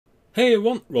Hey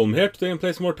everyone, Rolm here. Today I'm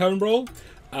playing some more Tavern Brawl,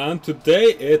 and today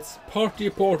it's Party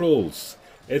Portals.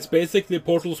 It's basically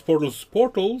portals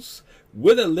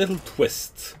with a little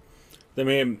twist. The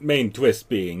main twist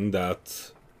being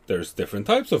that there's different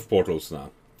types of portals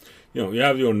now. You know, you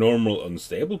have your normal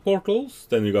unstable portals,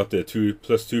 then you got the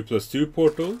 2+2+2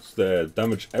 portals, the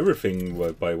damage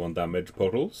everything by 1 damage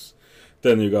portals.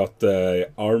 Then you got the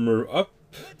armor up,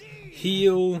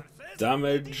 heal,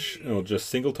 damage, you know, just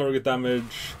single target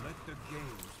damage.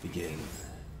 Begin.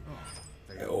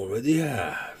 I already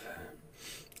have.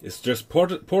 It's just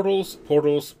portals,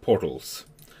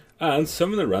 and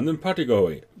summon a random party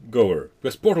goer.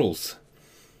 Just portals.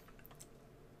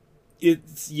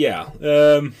 It's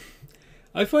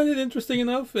I find it interesting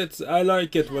enough. I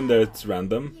like it when it's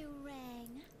random.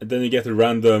 And then you get a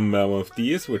random one of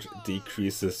these, which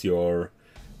decreases your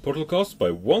portal cost by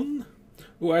 1.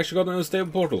 Oh, I actually got an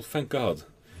unstable portal. Thank God.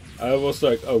 I was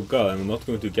like, oh God, I'm not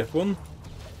going to get one.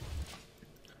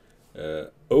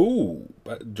 Okay.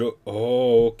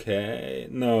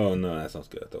 No, that's not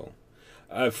good at all.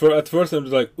 At first I'm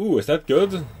just like, ooh, is that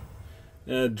good?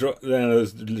 Then I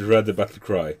just read the battle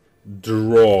cry.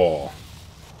 Draw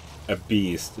a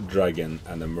beast, dragon,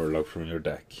 and a murloc from your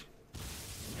deck.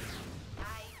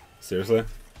 Seriously?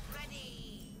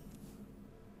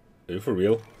 Are you for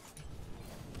real?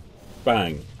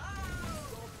 Bang.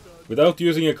 Without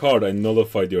using a card, I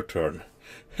nullified your turn.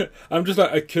 I'm just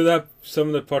like, I could have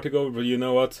summoned a party goer, but you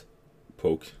know what?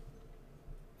 Poke.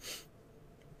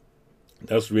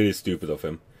 That was really stupid of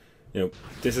him. You know,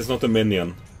 this is not a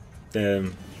minion.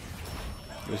 There's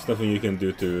nothing you can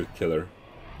do to kill her.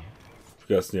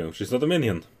 Because, you know, she's not a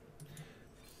minion.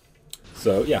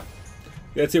 So, yeah.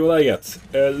 Let's see what I get.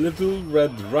 Little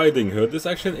Red Riding Hood is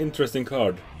actually an interesting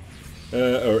card.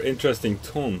 Or interesting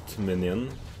taunt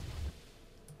minion.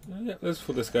 Yeah, let's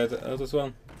put this guy out as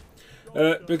well.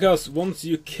 Because once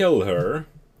you kill her,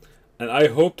 and I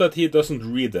hope that he doesn't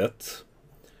read it.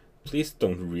 Please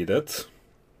don't read it.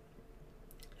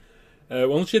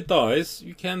 Once she dies,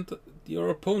 your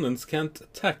opponents can't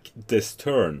attack this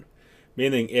turn.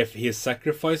 Meaning, if he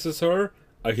sacrifices her,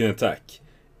 I can attack.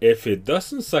 If he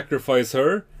doesn't sacrifice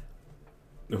her,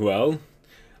 well,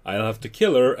 I'll have to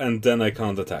kill her, and then I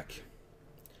can't attack.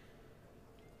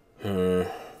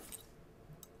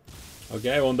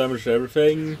 Okay, 1 damage to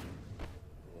everything.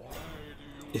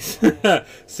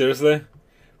 Seriously?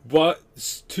 What?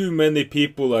 Too many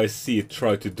people I see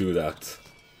try to do that.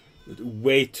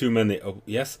 Way too many. Oh,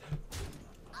 yes?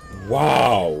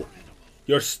 Wow!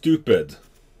 You're stupid.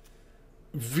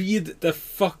 Read the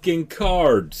fucking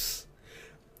cards.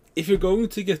 If you're going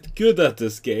to get good at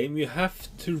this game, you have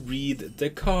to read the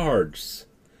cards.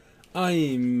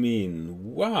 I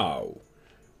mean, wow.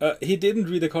 He didn't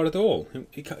read the card at all.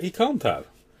 He can't have.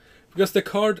 Because the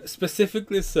card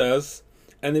specifically says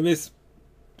enemies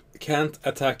can't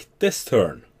attack this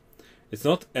turn. It's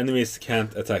not enemies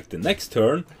can't attack the next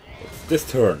turn, it's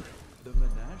this turn.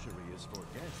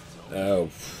 Oh,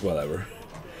 whatever.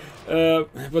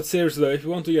 But seriously, if you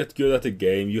want to get good at the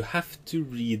game, you have to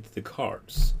read the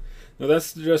cards. Now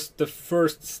that's just the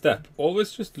first step.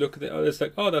 Always just look at the others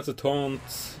like, oh, that's a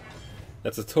taunt.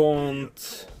 That's a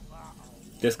taunt.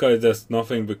 This guy does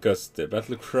nothing because the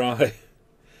battle cry.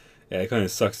 Yeah, it kind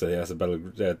of sucks that he has a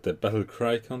the battle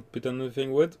cry can't be done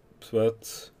anything with,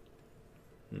 but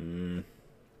you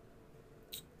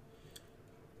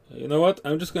know what?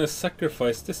 I'm just gonna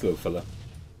sacrifice this little fella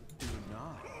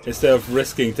instead of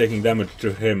risking taking damage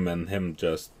to him and him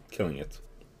just killing it.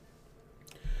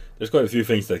 There's quite a few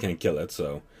things that can kill it,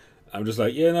 so I'm just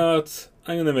like, you know what?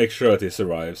 I'm gonna make sure that he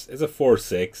survives. It's a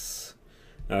 4/6.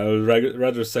 I'll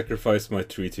rather sacrifice my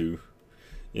 3/2.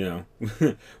 You know,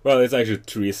 well, it's actually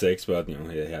 3/6, but you know,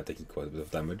 he had taken quite a bit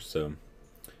of damage. So,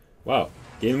 wow,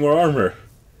 gain more armor.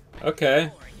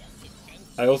 Okay,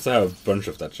 I also have a bunch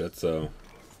of that shit. So,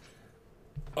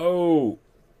 oh,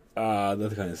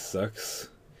 that kind of sucks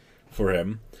for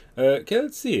him. Okay,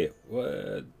 let's see.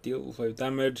 Deal 5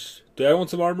 damage. Do I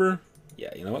want some armor?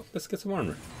 Yeah, you know what? Let's get some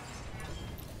armor.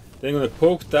 Then I'm gonna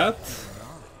poke that.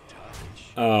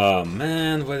 Oh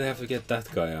man, why do I have to get that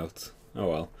guy out? Oh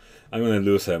well. I'm gonna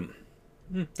lose him.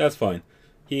 That's fine.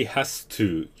 He has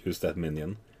to use that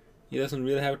minion. He doesn't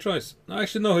really have a choice. No,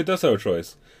 actually, no, he does have a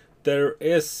choice. There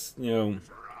is, you know,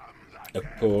 a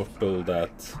portal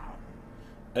that...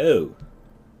 Oh.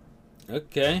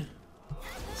 Okay.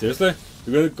 Seriously?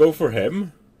 You're gonna go for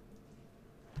him?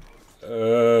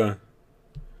 Okay.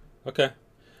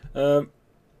 I don't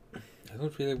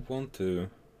really want to...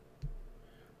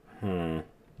 I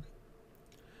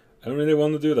don't really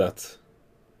want to do that.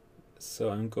 So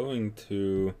I'm going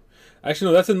to...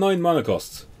 Actually, no, that's a 9 mana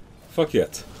cost. Fuck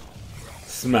it.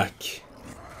 Smack.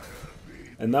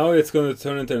 And now it's going to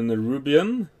turn into an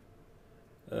Nerubian.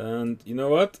 And you know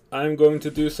what? I'm going to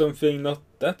do something not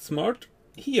that smart.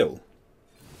 Heal.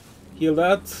 Heal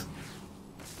that.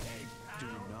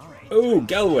 Oh,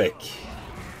 Galwick.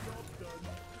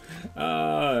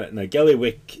 No,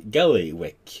 Gallywick.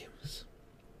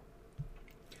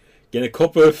 Get a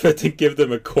copper of it and give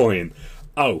them a coin.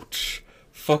 Ouch.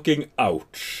 Fucking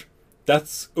ouch.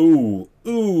 That's... Ooh.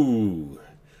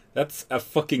 That's a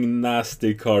fucking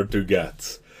nasty card to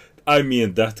get. I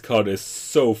mean, that card is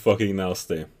so fucking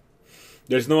nasty.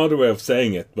 There's no other way of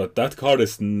saying it, but that card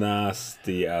is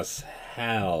nasty as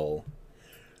hell.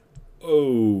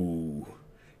 Oh.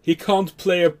 He can't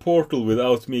play a portal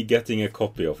without me getting a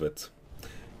copy of it.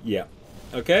 Yeah.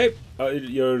 Okay.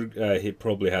 He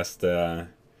probably has the...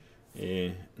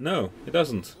 no, he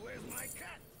doesn't.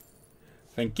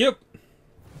 Thank you.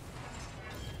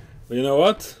 But you know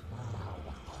what?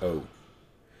 Oh.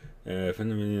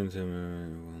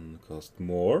 One cost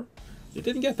more. You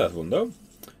didn't get that one though.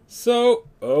 So,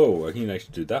 oh, I can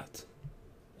actually do that.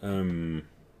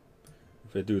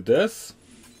 If I do this.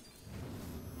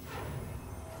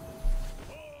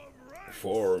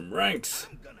 Form ranks.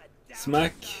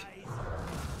 Smack.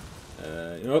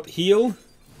 You know what? Heal.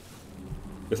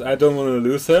 Because I don't want to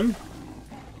lose him.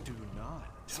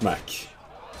 Smack.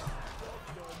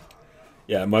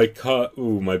 Yeah, my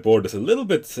board is a little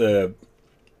bit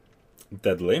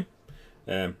deadly.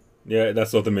 Yeah,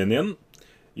 that's not a minion.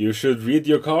 You should read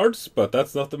your cards, but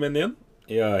that's not a minion.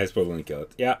 Yeah, he's probably gonna kill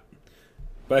it. Yeah,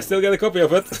 but I still get a copy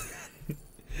of it.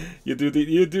 you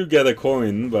do get a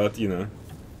coin, but you know,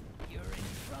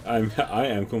 I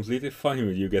am completely fine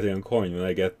with you getting a coin when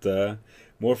I get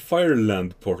more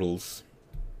Fireland portals.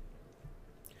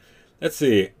 Let's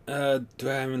see. Do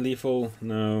I have a lethal?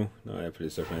 No, I'm pretty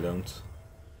certain I don't.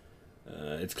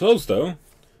 It's close though.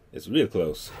 It's real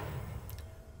close.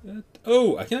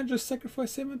 Oh, I can just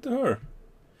sacrifice him into her.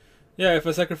 Yeah, if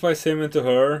I sacrifice him into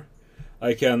her,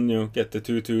 I can, you know, get the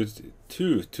two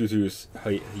tutus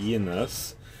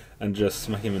hyenas and just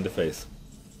smack him in the face.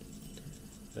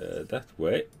 That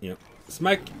way, yeah.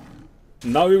 Smack.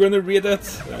 Now you're gonna read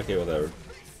it. Okay, whatever.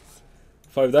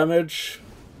 5 damage.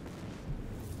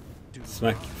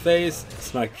 Smack face.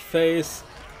 Smack face.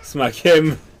 Smack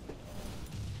him.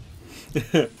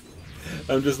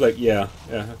 I'm just like, yeah,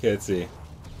 okay, let's see.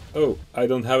 Oh, I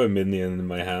don't have a minion in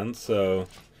my hand, so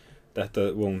that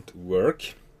won't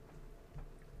work.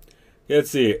 Okay,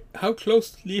 let's see. How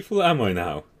close to lethal am I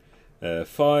now?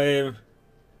 5,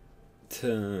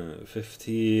 10,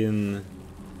 15,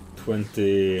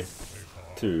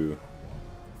 22.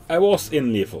 I was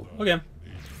in lethal. Okay,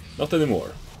 not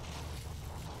anymore.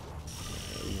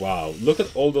 Wow, look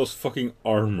at all those fucking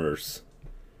armors.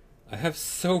 I have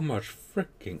so much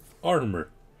freaking armor.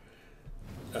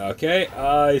 Okay,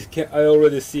 I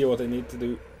already see what I need to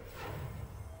do.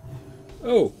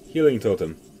 Oh, healing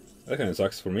totem. That kind of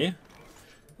sucks for me.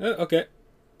 Okay.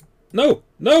 No!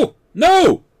 No!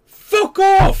 No! Fuck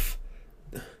off!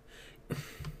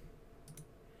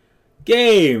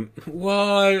 Game!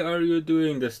 Why are you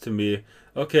doing this to me?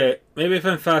 Okay, maybe if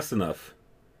I'm fast enough.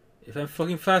 If I'm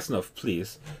fucking fast enough,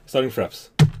 please. Starting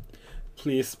fraps.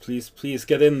 Please, please, please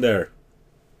get in there.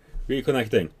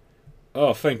 Reconnecting.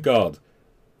 Oh, thank God.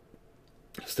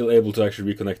 Still able to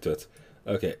actually reconnect to it.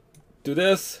 Okay. Do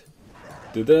this.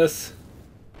 Do this.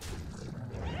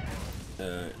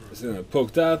 Just gonna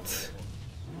poke that.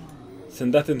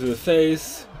 Send that into the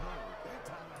face.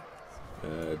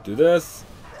 Do this.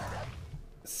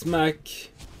 Smack.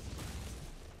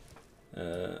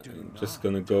 I'm just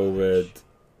gonna go with...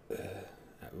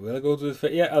 will I go to the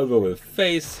face? Yeah, I'll go with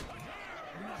face.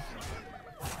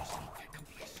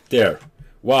 There.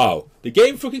 Wow. The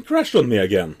game fucking crashed on me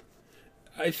again.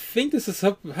 I think this has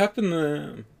happened. I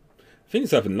think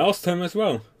this happened last time as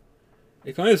well.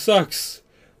 It kind of sucks,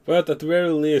 but at the very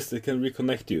least it can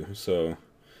reconnect you. So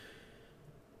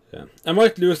yeah, I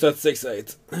might lose that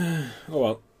 6-8. Oh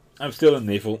well, I'm still in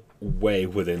lethal, way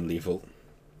within lethal.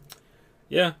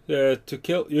 Yeah, to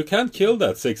kill you can kill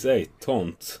that 6-8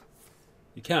 taunt.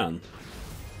 You can.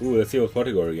 Ooh, let's see what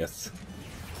Partygore gets.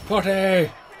 Party!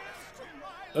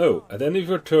 Oh, at the end of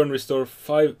your turn, restore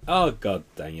 5. Oh, god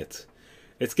dang it.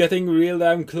 It's getting real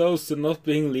damn close to not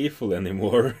being lethal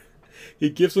anymore.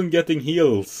 He keeps on getting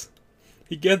heals.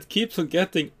 He keeps on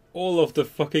getting all of the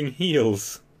fucking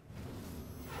heals.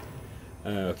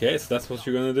 Okay, so that's what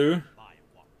you're gonna do.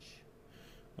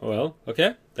 Oh well,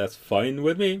 okay, that's fine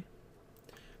with me.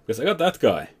 Because I got that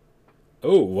guy.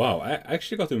 Oh wow, I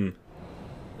actually got him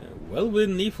well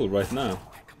within lethal right now.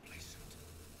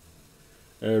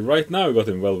 Right now I got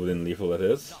him well within lethal, that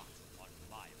is.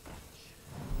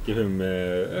 Give him...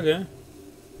 okay.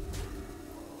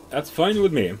 That's fine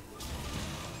with me.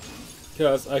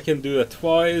 Because I can do that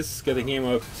twice, getting him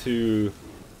up to...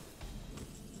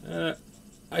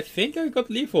 I think I got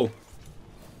lethal.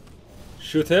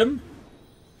 Shoot him.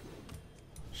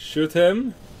 Shoot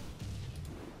him.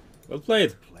 Well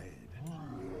played.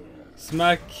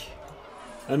 Smack.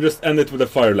 And just end it with a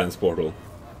Firelands portal.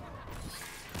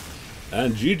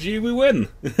 And GG, we win!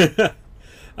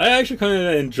 I actually kind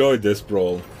of enjoyed this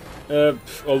brawl.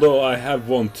 Although I have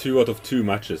won 2 out of 2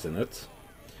 matches in it.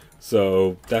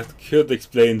 So that could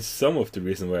explain some of the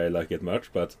reason why I like it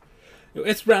much, but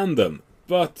it's random,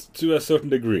 but to a certain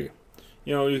degree.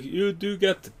 You know, you do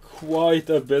get quite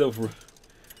a bit of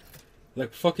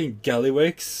like fucking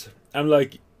Gallywakes. I'm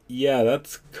like, yeah,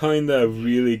 that's kinda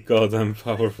really goddamn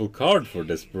powerful card for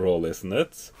this brawl, isn't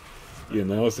it? You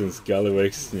know, since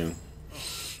Gallywakes, you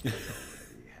know.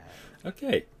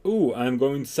 Okay. Ooh, I'm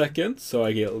going second, so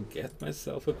I'll get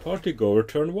myself a party goer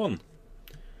turn 1.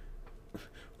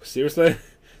 Seriously?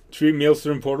 3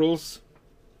 Maelstrom portals?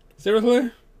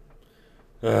 Seriously?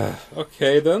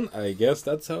 Okay then, I guess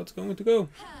that's how it's going to go.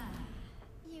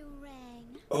 You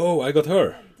rang. Oh, I got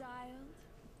her.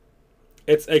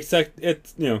 It's exact.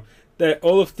 It's, you know,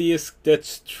 all of these.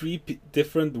 That's 3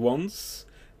 different ones.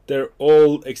 They're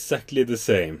all exactly the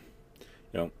same.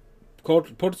 You know,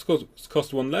 portals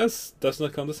cost 1 less. Does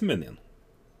not count as a minion.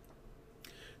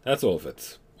 That's all of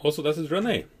it. Also, that is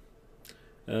Renee.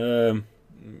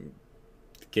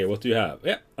 Okay, what do you have?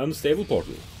 Yeah, unstable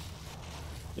portal.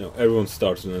 You know, everyone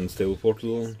starts an unstable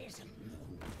portal.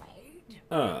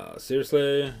 Ah,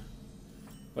 seriously?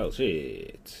 Well,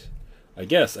 shit. I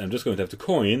guess I'm just going to have to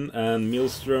coin and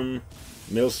Maelstrom,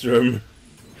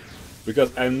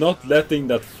 because I'm not letting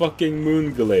that fucking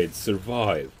Moonglade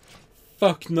survive.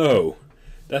 Fuck no.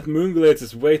 That Moonglade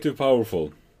is way too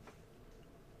powerful.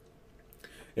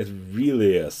 It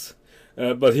really is.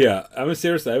 But yeah, I mean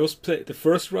seriously, the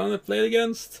first round I played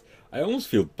against, I almost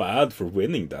feel bad for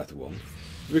winning that one.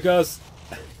 Because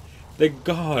the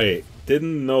guy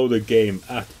didn't know the game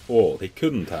at all. He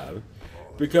couldn't have.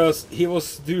 Because he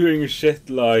was doing shit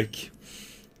like...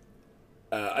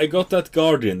 I got that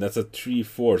Guardian, that's a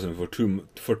 3/4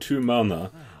 for 2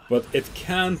 mana, but it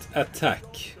can't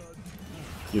attack.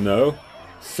 You know?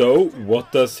 So,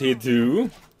 what does he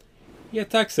do? He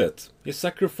attacks it. He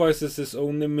sacrifices his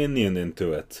only minion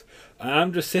into it.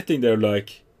 I'm just sitting there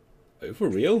like, are you for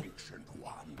real?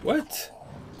 What?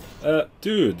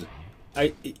 Dude,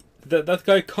 that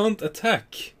guy can't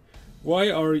attack.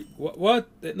 Why are you... What?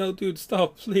 No, dude,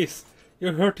 stop, please.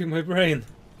 You're hurting my brain.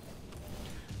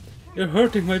 You're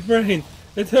hurting my brain.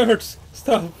 It hurts.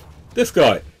 Stop. This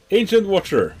guy, Ancient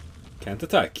Watcher, can't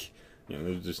attack. You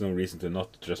know, there's no reason to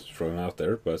not just throw him out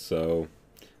there, but so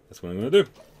that's what I'm gonna do.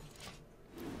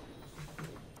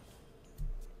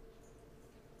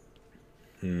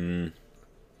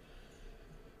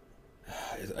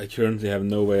 I currently have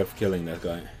no way of killing that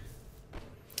guy.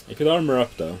 I could armor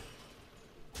up though.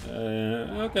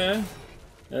 Okay.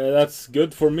 That's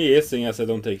good for me, seeing as I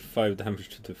don't take 5 damage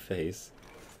to the face.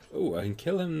 Oh, I can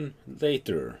kill him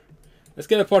later. Let's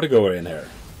get a party goer in here.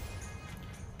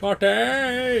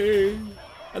 Party!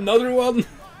 Another one!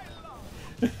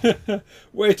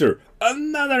 Waiter!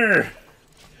 Another!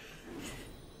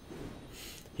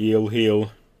 Heal,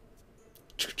 heal.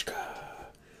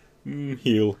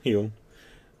 Heal, heal.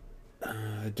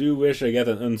 I do wish I get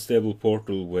an unstable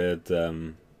portal with...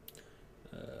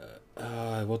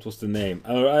 what was the name?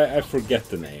 I forget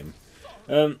the name.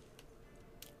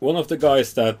 One of the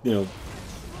guys that, you know,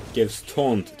 gives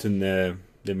taunt to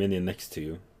the minion next to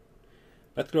you.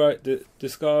 That guy,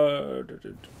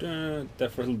 discard,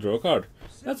 Death Rattle, draw a card.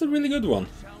 That's a really good one.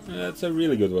 That's a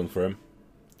really good one for him.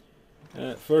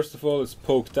 First of all, let's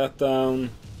poke that down.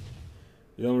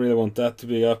 You don't really want that to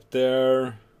be up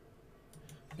there.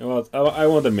 You know what? I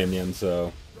want a minion,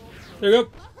 so there you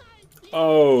go.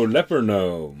 Oh, Leper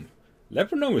Gnome.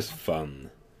 Leper Gnome is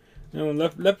fun. You know,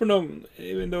 Leper Gnome,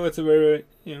 even though it's a very,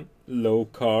 you know, low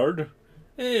card,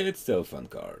 it's still a fun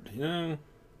card, you know.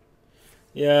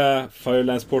 Yeah,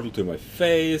 Firelands Portal to my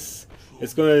face.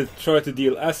 It's gonna try to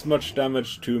deal as much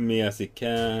damage to me as it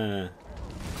can.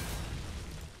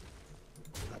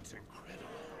 That's incredible.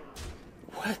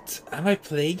 What? Am I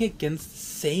playing against the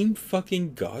same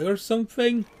fucking guy or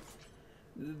something?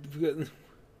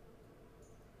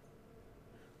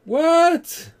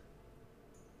 What?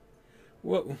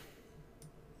 What?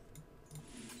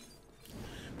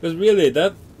 Because really,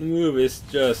 that move is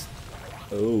just...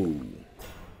 Oh.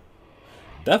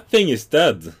 That thing is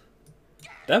dead.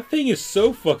 That thing is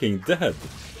so fucking dead.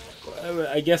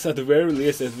 I guess at the very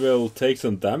least it will take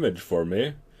some damage for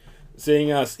me.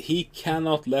 Seeing as he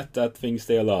cannot let that thing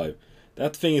stay alive.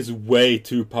 That thing is way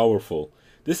too powerful.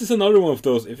 This is another one of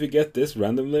those, if you get this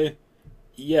randomly,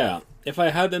 yeah, if I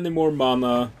had any more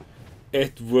mana,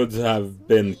 it would have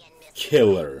been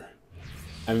killer.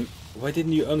 And why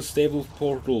didn't you unstable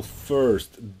portal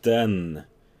first, then?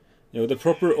 You know, the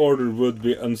proper order would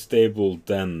be unstable,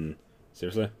 then.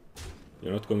 Seriously?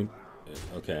 You're not going...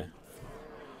 Okay.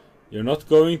 You're not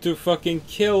going to fucking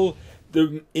kill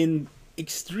the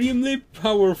extremely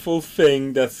powerful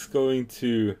thing that's going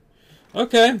to...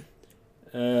 Okay.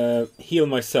 Heal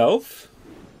myself.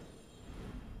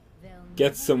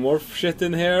 Get some more shit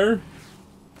in here.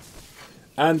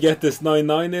 And get this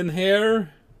 9/9 in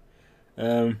here.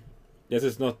 Yes,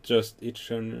 it's not just each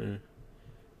turn.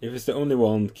 If it's the only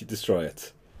one, destroy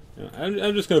it. I'm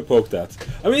just gonna poke that.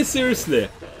 I mean, seriously,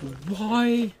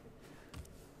 why?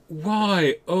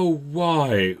 Why? Oh,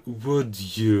 why would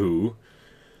you?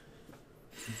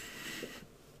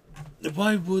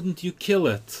 Why wouldn't you kill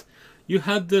it? You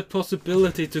had the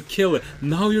possibility to kill it.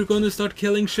 Now you're gonna start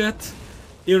killing shit?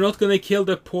 You're not gonna kill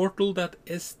the portal that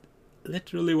is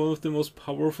literally one of the most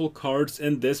powerful cards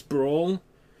in this brawl?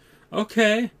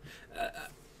 Okay.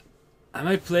 Am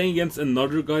I playing against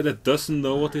another guy that doesn't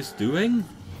know what he's doing?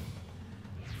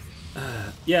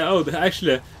 Yeah, oh,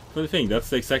 actually, funny thing,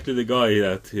 that's exactly the guy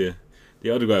that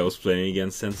the other guy was playing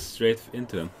against sent straight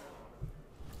into him.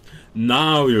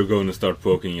 Now you're going to start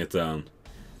poking it down.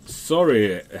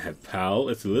 Sorry, pal,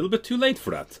 it's a little bit too late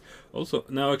for that. Also,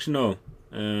 no, actually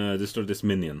no, destroy this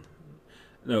minion.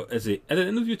 No, let's see, at the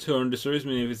end of your turn, destroy this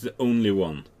minion if it's the only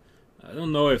one. I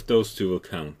don't know if those two will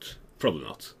count. Probably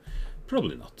not.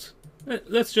 Probably not.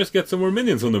 Let's just get some more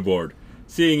minions on the board.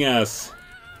 Seeing as...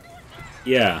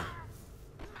 Yeah.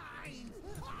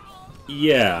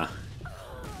 Yeah.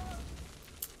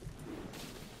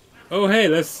 Oh hey,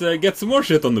 let's get some more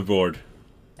shit on the board.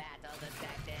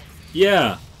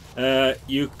 Yeah.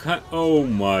 You can't... Oh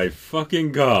my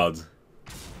fucking god.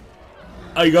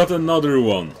 I got another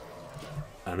one.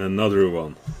 And another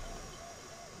one.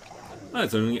 Alright,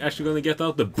 so I'm actually gonna get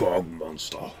out the bog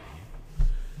monster.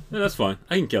 Yeah, that's fine.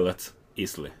 I can kill it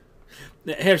easily.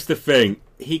 Here's the thing.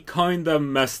 He kinda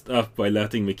messed up by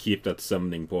letting me keep that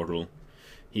summoning portal.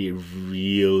 He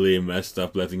really messed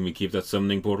up letting me keep that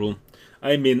summoning portal.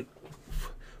 I mean...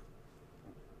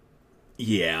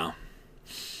 Yeah.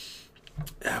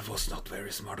 That was not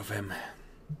very smart of him.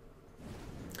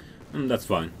 That's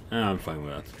fine. I'm fine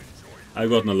with that. I've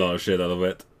gotten a lot of shit out of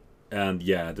it. And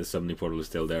yeah, the summoning portal is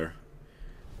still there.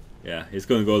 Yeah, he's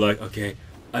gonna go like, okay,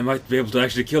 I might be able to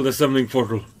actually kill the summoning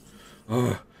portal.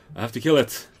 Oh, I have to kill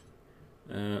it.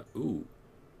 Ooh,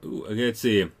 okay, let's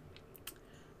see.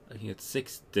 I can get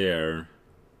 6 there.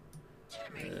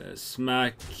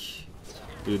 Smack.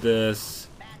 Do this.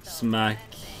 Smack.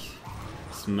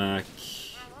 Smack.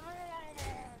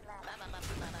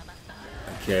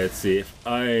 Okay, let's see. If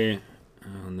I...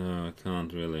 Oh no, I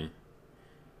can't really.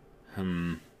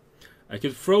 I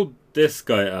could throw this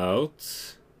guy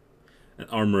out and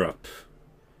armor up.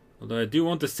 Although I do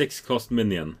want a 6 cost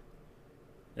minion.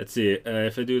 Let's see,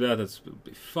 if I do that, that's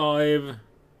 5.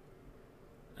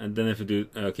 And then if I do...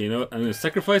 Okay, you know what? I'm going to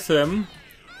sacrifice him.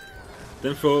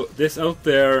 Then throw this out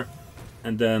there.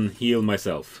 And then heal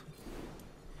myself.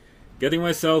 Getting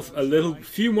myself a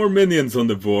few more minions on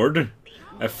the board.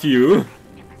 A few.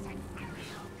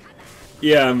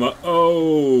 Yeah,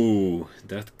 oh,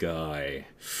 that guy.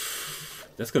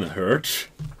 That's gonna hurt.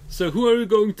 So who are we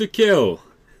going to kill?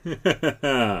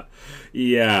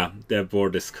 Yeah, that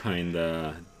board is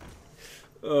kinda...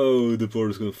 Oh, the board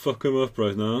is gonna fuck him up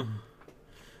right now.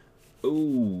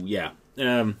 Oh, yeah.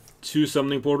 2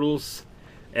 summoning portals.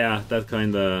 Yeah, that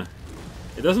kinda...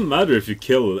 It doesn't matter if you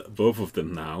kill both of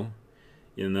them now.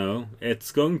 You know,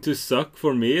 it's going to suck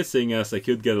for me, seeing as I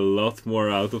could get a lot more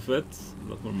out of it. A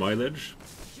lot more mileage.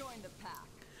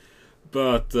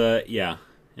 But, yeah.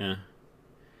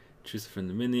 Choose a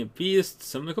friendly minion. Beast,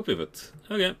 summon a copy of it.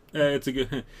 Okay, it's a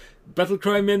good...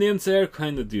 Battlecry minions here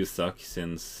kinda do suck,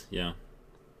 since, yeah.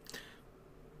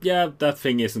 Yeah, that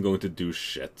thing isn't going to do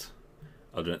shit.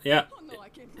 Other than, yeah.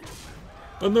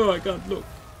 Oh no, I can't look.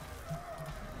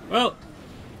 Well,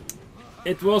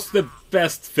 it was the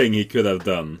best thing he could have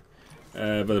done.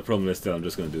 But the problem is still, I'm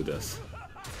just gonna do this.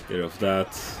 Get rid of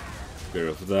that. Get rid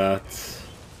of that.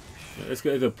 Let's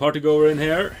get a party goer in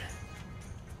here.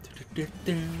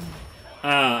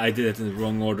 Ah, I did it in the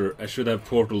wrong order. I should have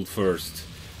portaled first.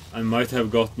 I might have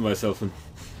gotten myself an...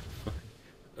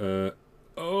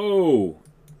 oh!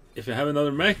 If I have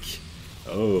another mech?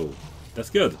 Oh, that's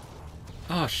good.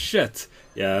 Ah, shit!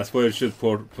 Yeah, that's why I should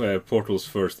portals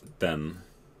first then.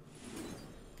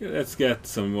 Okay, let's get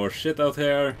some more shit out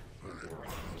here.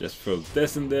 Just throw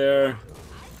this in there.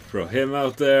 Throw him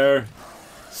out there.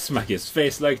 Smack his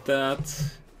face like that.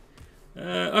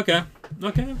 Okay.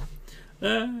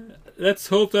 Let's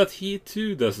hope that he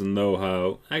too doesn't know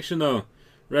how... Actually no,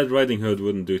 Red Riding Hood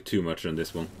wouldn't do too much on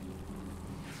this one.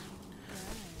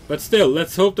 But still,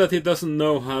 let's hope that he doesn't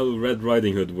know how Red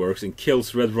Riding Hood works and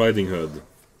kills Red Riding Hood.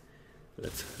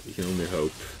 We can only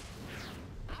hope.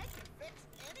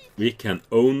 We can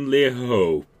only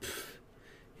hope.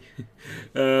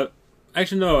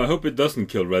 Actually no, I hope it doesn't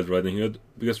kill Red Riding Hood,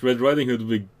 because Red Riding Hood would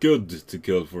be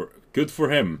good for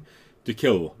him to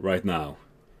kill right now.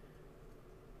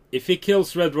 If he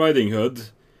kills Red Riding Hood,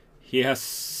 he has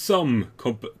some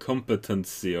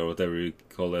competency or whatever you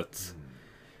call it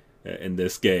in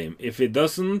this game. If he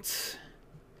doesn't,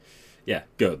 yeah,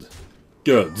 good.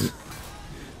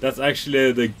 That's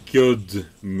actually the good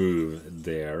move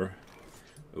there.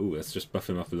 Ooh, let's just buff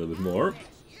him up a little bit more.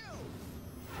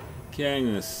 Okay, I'm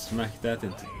gonna smack that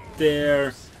into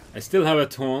there. I still have a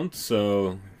taunt,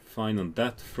 so fine on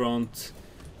that front.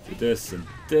 Do this and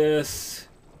this.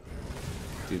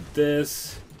 Do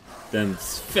this. Then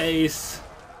his face.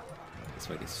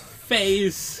 Smack his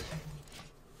face.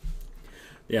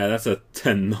 Yeah, that's a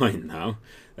 10-9 now.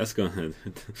 That's gonna...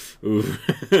 Ooh.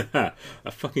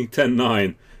 A fucking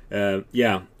 10-9.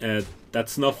 Yeah,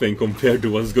 that's nothing compared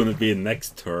to what's gonna be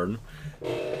next turn.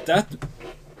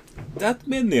 That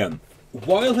minion,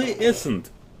 while he isn't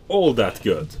all that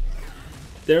good,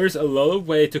 there's a lot of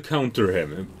way to counter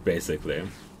him, basically.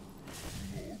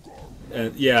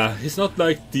 And yeah, he's not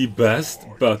like the best,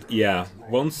 but yeah,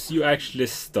 once you actually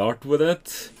start with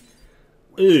it...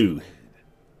 Ooh.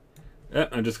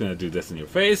 I'm just gonna do this in your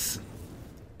face.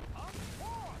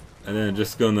 And then I'm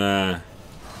just gonna...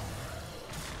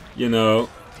 You know,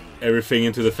 everything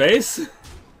into the face.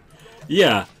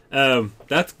 Yeah,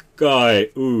 that guy,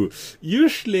 ooh.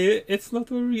 Usually it's not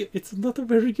a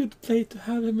very good play to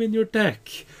have him in your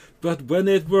deck. But when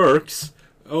it works,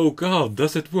 oh god,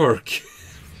 does it work?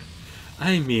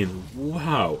 I mean,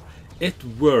 wow. It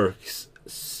works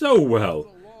so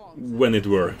well when it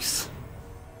works.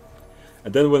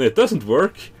 And then when it doesn't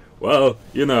work, well,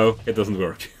 you know, it doesn't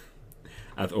work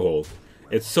at all.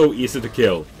 It's so easy to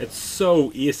kill. It's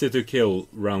so easy to kill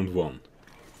round 1.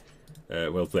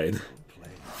 Well played.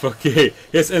 Fuck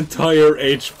his entire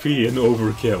HP in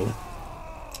overkill.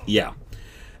 Yeah.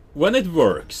 When it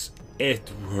works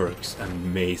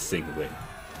amazingly.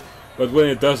 But when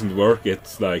it doesn't work,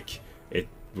 it's like, it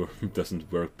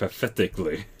doesn't work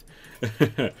pathetically.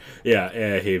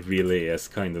 Yeah, he really is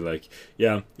kind of like,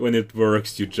 yeah, when it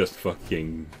works, you just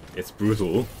fucking, it's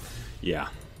brutal. Yeah.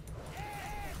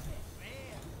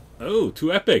 Oh,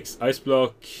 2 epics. Ice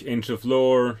Block, Ancient of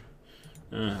Lore.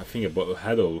 I think I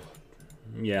had all...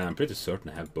 Yeah, I'm pretty certain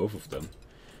I have both of them.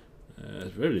 At the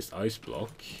very least, Ice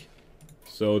Block.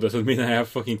 So does it mean I have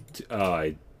fucking...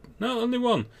 no, only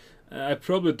 1. I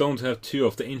probably don't have 2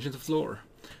 of the Ancient of Lore.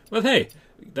 But hey,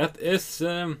 that is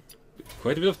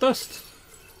quite a bit of dust.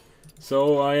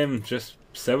 So I am just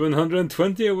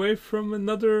 720 away from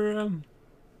another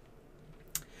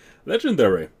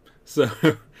legendary. So,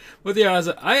 but yeah,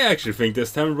 I actually think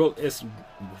this Tavern Brawl is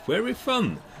very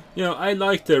fun. You know, I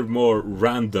like their more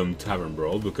random Tavern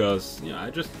Brawl because, you know, I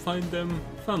just find them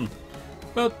fun.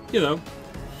 But, you know,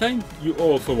 thank you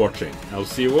all for watching. I'll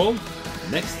see you all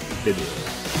next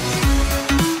video.